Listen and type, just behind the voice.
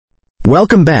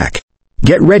Welcome back.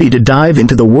 Get ready to dive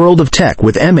into the world of tech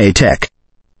with MA Tech,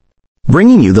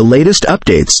 bringing you the latest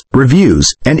updates, reviews,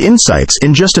 and insights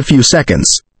in just a few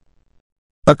seconds.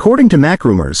 According to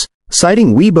MacRumors,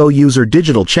 citing Weibo user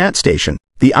digital chat station,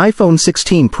 the iPhone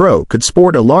 16 Pro could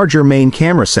sport a larger main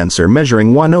camera sensor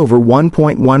measuring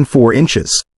 1/1.14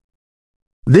 inches.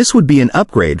 This would be an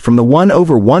upgrade from the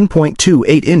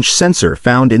 1/1.28-inch sensor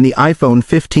found in the iPhone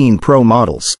 15 Pro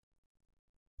models.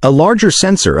 A larger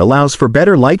sensor allows for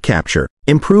better light capture,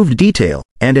 improved detail,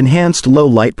 and enhanced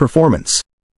low-light performance.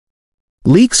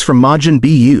 Leaks from Majin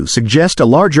BU suggest a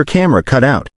larger camera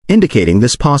cutout, indicating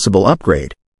this possible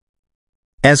upgrade.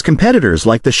 As competitors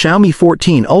like the Xiaomi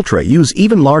 14 Ultra use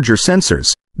even larger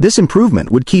sensors, this improvement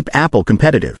would keep Apple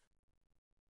competitive.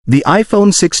 The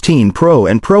iPhone 16 Pro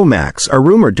and Pro Max are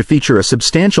rumored to feature a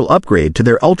substantial upgrade to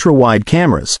their ultra-wide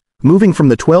cameras, moving from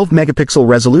the 12-megapixel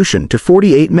resolution to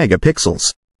 48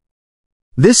 megapixels.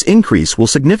 This increase will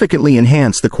significantly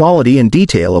enhance the quality and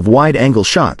detail of wide-angle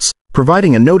shots,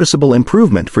 providing a noticeable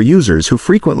improvement for users who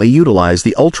frequently utilize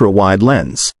the ultra-wide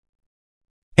lens.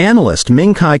 Analyst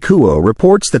Ming-Kai Kuo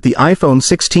reports that the iPhone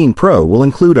 16 Pro will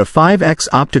include a 5x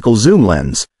optical zoom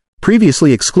lens,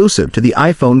 previously exclusive to the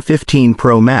iPhone 15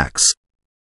 Pro Max.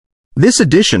 This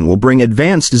addition will bring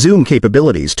advanced zoom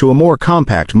capabilities to a more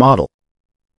compact model.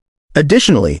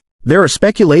 Additionally, there are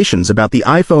speculations about the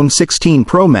iPhone 16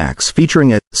 Pro Max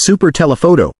featuring a super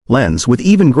telephoto lens with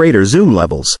even greater zoom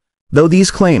levels, though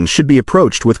these claims should be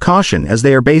approached with caution as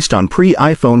they are based on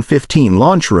pre-iPhone 15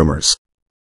 launch rumors.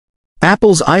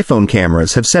 Apple's iPhone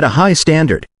cameras have set a high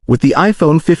standard, with the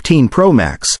iPhone 15 Pro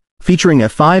Max featuring a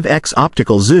 5x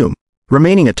optical zoom,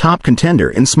 remaining a top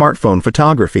contender in smartphone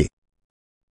photography.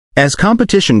 As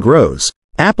competition grows,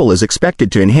 Apple is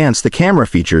expected to enhance the camera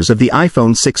features of the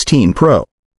iPhone 16 Pro.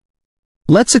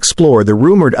 Let's explore the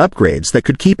rumored upgrades that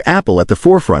could keep Apple at the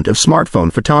forefront of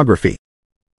smartphone photography.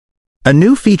 A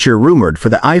new feature rumored for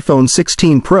the iPhone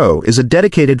 16 Pro is a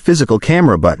dedicated physical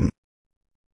camera button.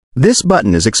 This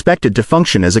button is expected to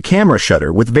function as a camera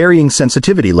shutter with varying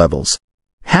sensitivity levels,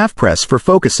 half press for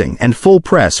focusing and full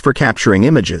press for capturing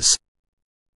images.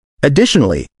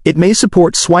 Additionally, it may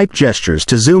support swipe gestures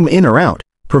to zoom in or out,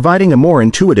 providing a more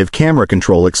intuitive camera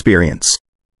control experience.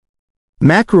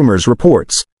 MacRumors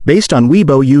reports, based on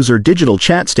Weibo user digital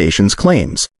chat station's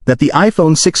claims, that the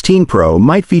iPhone 16 Pro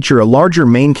might feature a larger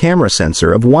main camera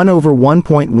sensor of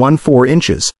 1/1.14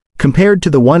 inches, compared to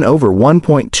the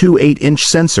 1/1.28-inch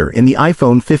sensor in the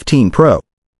iPhone 15 Pro.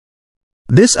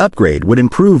 This upgrade would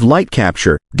improve light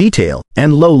capture, detail,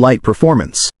 and low-light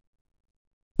performance.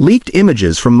 Leaked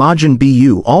images from Majin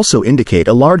BU also indicate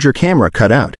a larger camera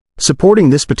cutout,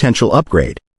 supporting this potential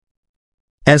upgrade.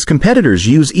 As competitors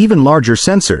use even larger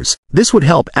sensors, this would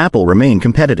help Apple remain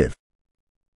competitive.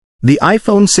 The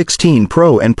iPhone 16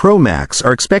 Pro and Pro Max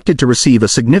are expected to receive a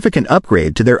significant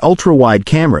upgrade to their ultra-wide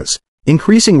cameras,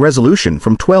 increasing resolution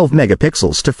from 12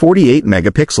 megapixels to 48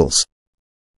 megapixels.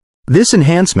 This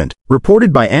enhancement,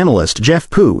 reported by analyst Jeff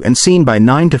Pu and seen by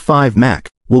 9to5Mac,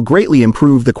 will greatly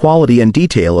improve the quality and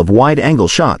detail of wide-angle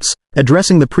shots,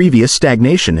 addressing the previous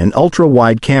stagnation in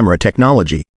ultra-wide camera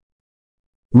technology.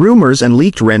 Rumors and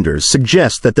leaked renders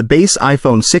suggest that the base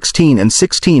iPhone 16 and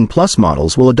 16 Plus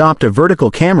models will adopt a vertical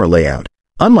camera layout,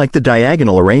 unlike the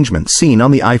diagonal arrangement seen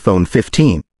on the iPhone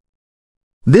 15.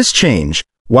 This change,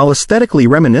 while aesthetically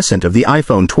reminiscent of the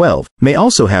iPhone 12, may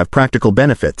also have practical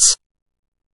benefits.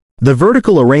 The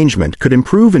vertical arrangement could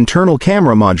improve internal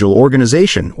camera module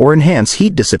organization or enhance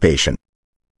heat dissipation.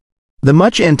 The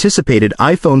much-anticipated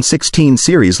iPhone 16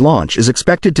 series launch is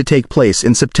expected to take place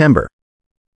in September.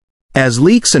 As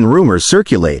leaks and rumors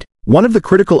circulate, one of the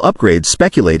critical upgrades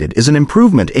speculated is an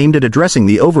improvement aimed at addressing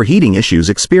the overheating issues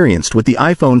experienced with the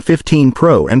iPhone 15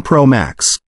 Pro and Pro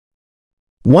Max.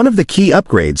 One of the key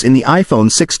upgrades in the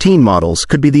iPhone 16 models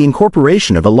could be the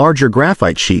incorporation of a larger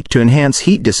graphite sheet to enhance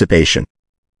heat dissipation.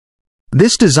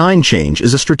 This design change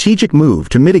is a strategic move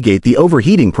to mitigate the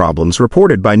overheating problems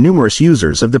reported by numerous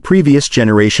users of the previous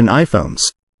generation iPhones.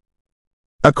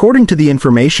 According to the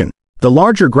information, the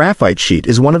larger graphite sheet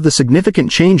is one of the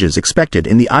significant changes expected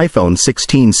in the iPhone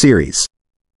 16 series.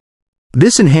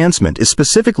 This enhancement is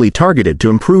specifically targeted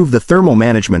to improve the thermal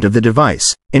management of the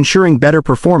device, ensuring better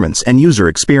performance and user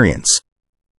experience.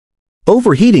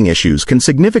 Overheating issues can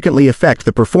significantly affect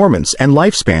the performance and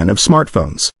lifespan of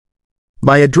smartphones.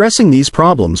 By addressing these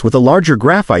problems with a larger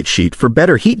graphite sheet for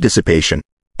better heat dissipation,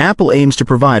 Apple aims to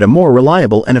provide a more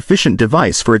reliable and efficient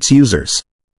device for its users.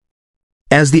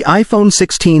 As the iPhone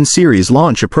 16 series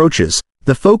launch approaches,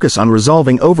 the focus on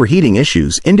resolving overheating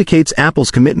issues indicates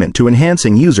Apple's commitment to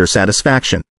enhancing user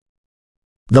satisfaction.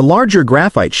 The larger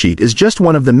graphite sheet is just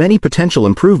one of the many potential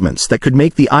improvements that could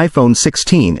make the iPhone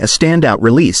 16 a standout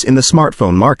release in the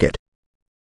smartphone market.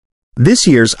 This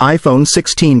year's iPhone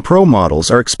 16 Pro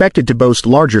models are expected to boast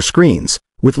larger screens,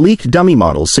 with leaked dummy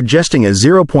models suggesting a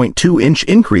 0.2-inch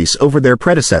increase over their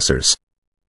predecessors.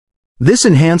 This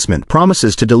enhancement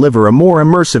promises to deliver a more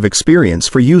immersive experience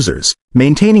for users,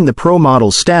 maintaining the Pro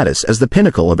model's status as the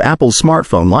pinnacle of Apple's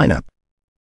smartphone lineup.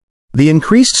 The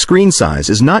increased screen size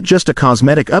is not just a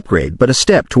cosmetic upgrade but a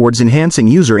step towards enhancing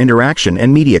user interaction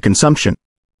and media consumption.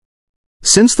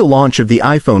 Since the launch of the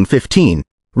iPhone 15,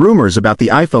 rumors about the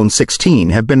iPhone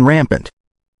 16 have been rampant.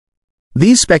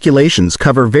 These speculations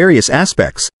cover various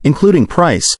aspects, including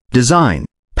price, design,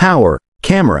 power,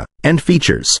 camera, and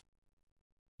features.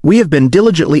 We have been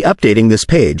diligently updating this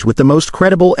page with the most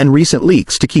credible and recent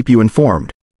leaks to keep you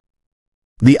informed.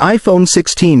 The iPhone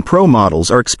 16 Pro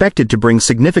models are expected to bring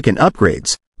significant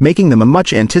upgrades, making them a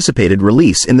much-anticipated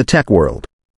release in the tech world.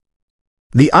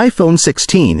 The iPhone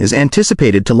 16 is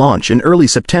anticipated to launch in early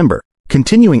September,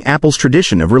 continuing Apple's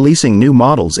tradition of releasing new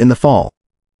models in the fall.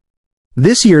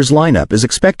 This year's lineup is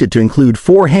expected to include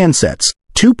 4 handsets,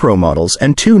 2 Pro models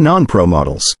and 2 non-Pro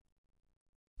models.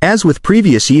 As with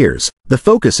previous years, the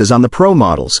focus is on the Pro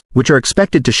models, which are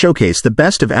expected to showcase the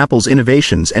best of Apple's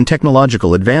innovations and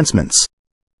technological advancements.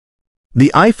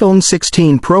 The iPhone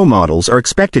 16 Pro models are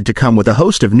expected to come with a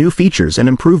host of new features and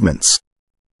improvements.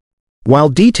 While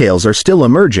details are still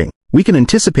emerging, we can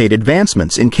anticipate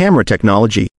advancements in camera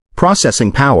technology,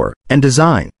 processing power, and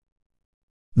design.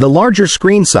 The larger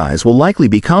screen size will likely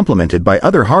be complemented by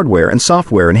other hardware and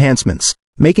software enhancements,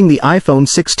 making the iPhone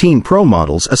 16 Pro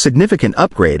models a significant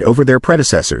upgrade over their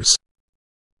predecessors.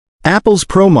 Apple's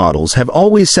Pro models have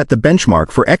always set the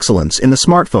benchmark for excellence in the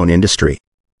smartphone industry.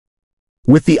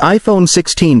 With the iPhone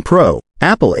 16 Pro,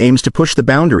 Apple aims to push the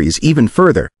boundaries even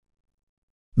further.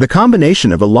 The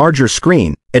combination of a larger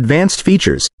screen, advanced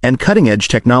features, and cutting-edge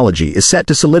technology is set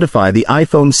to solidify the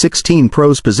iPhone 16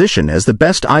 Pro's position as the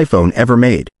best iPhone ever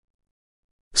made.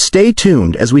 Stay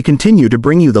tuned as we continue to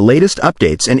bring you the latest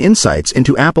updates and insights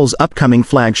into Apple's upcoming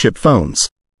flagship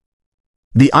phones.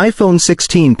 The iPhone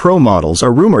 16 Pro models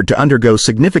are rumored to undergo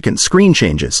significant screen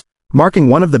changes, marking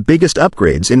one of the biggest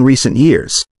upgrades in recent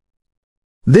years.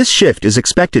 This shift is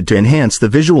expected to enhance the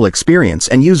visual experience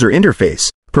and user interface,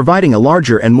 providing a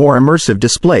larger and more immersive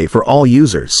display for all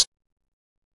users.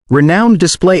 Renowned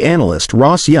display analyst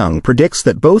Ross Young predicts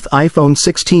that both iPhone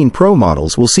 16 Pro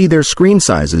models will see their screen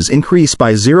sizes increase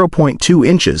by 0.2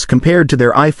 inches compared to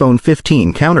their iPhone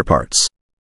 15 counterparts.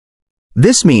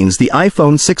 This means the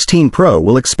iPhone 16 Pro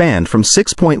will expand from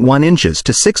 6.1 inches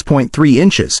to 6.3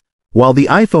 inches, while the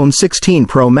iPhone 16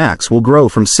 Pro Max will grow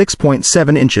from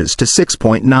 6.7 inches to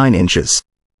 6.9 inches.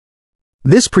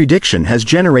 This prediction has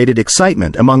generated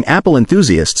excitement among Apple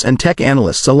enthusiasts and tech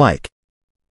analysts alike.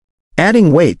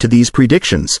 Adding weight to these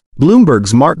predictions,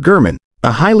 Bloomberg's Mark Gurman,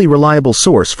 a highly reliable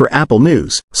source for Apple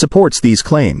News, supports these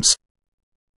claims.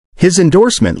 His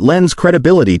endorsement lends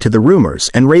credibility to the rumors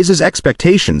and raises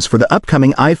expectations for the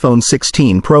upcoming iPhone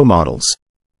 16 Pro models.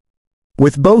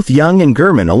 With both Young and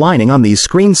Gurman aligning on these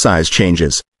screen size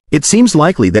changes, it seems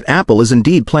likely that Apple is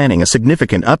indeed planning a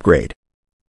significant upgrade.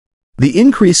 The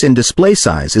increase in display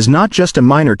size is not just a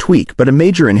minor tweak but a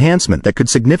major enhancement that could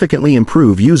significantly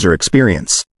improve user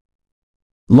experience.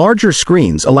 Larger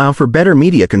screens allow for better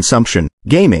media consumption,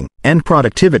 gaming, and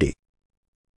productivity.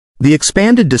 The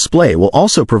expanded display will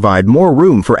also provide more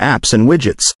room for apps and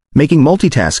widgets, making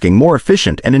multitasking more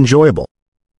efficient and enjoyable.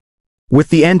 With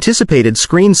the anticipated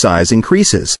screen size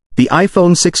increases, the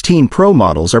iPhone 16 Pro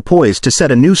models are poised to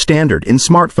set a new standard in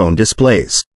smartphone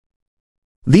displays.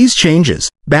 These changes,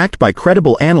 backed by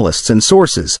credible analysts and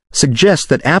sources, suggest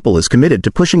that Apple is committed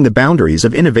to pushing the boundaries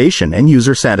of innovation and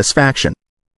user satisfaction.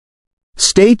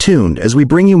 Stay tuned as we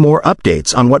bring you more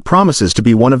updates on what promises to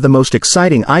be one of the most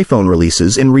exciting iPhone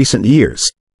releases in recent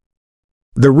years.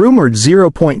 The rumored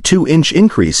 0.2-inch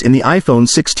increase in the iPhone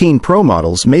 16 Pro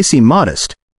models may seem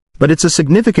modest, but it's a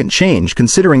significant change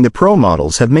considering the Pro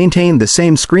models have maintained the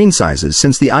same screen sizes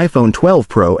since the iPhone 12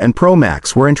 Pro and Pro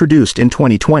Max were introduced in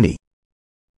 2020.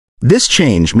 This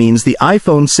change means the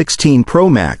iPhone 16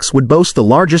 Pro Max would boast the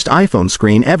largest iPhone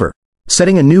screen ever,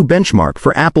 setting a new benchmark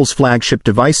for Apple's flagship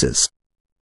devices.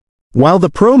 While the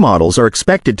Pro models are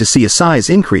expected to see a size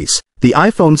increase, the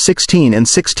iPhone 16 and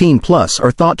 16 Plus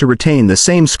are thought to retain the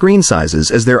same screen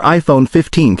sizes as their iPhone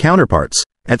 15 counterparts,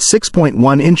 at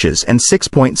 6.1 inches and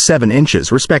 6.7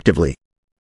 inches respectively.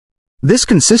 This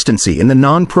consistency in the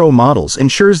non-Pro models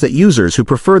ensures that users who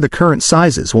prefer the current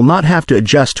sizes will not have to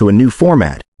adjust to a new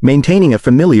format, maintaining a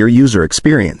familiar user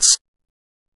experience.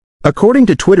 According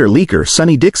to Twitter leaker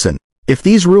Sonny Dixon, If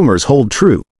these rumors hold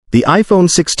true, the iPhone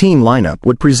 16 lineup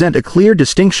would present a clear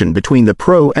distinction between the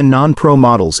Pro and non-Pro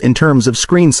models in terms of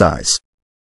screen size.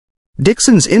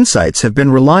 Dixon's insights have been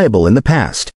reliable in the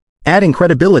past, adding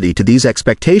credibility to these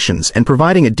expectations and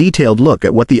providing a detailed look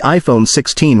at what the iPhone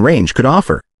 16 range could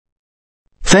offer.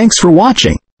 Thanks for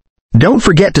watching. Don't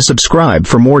forget to subscribe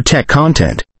for more tech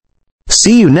content.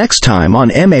 See you next time on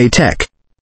MA Tech.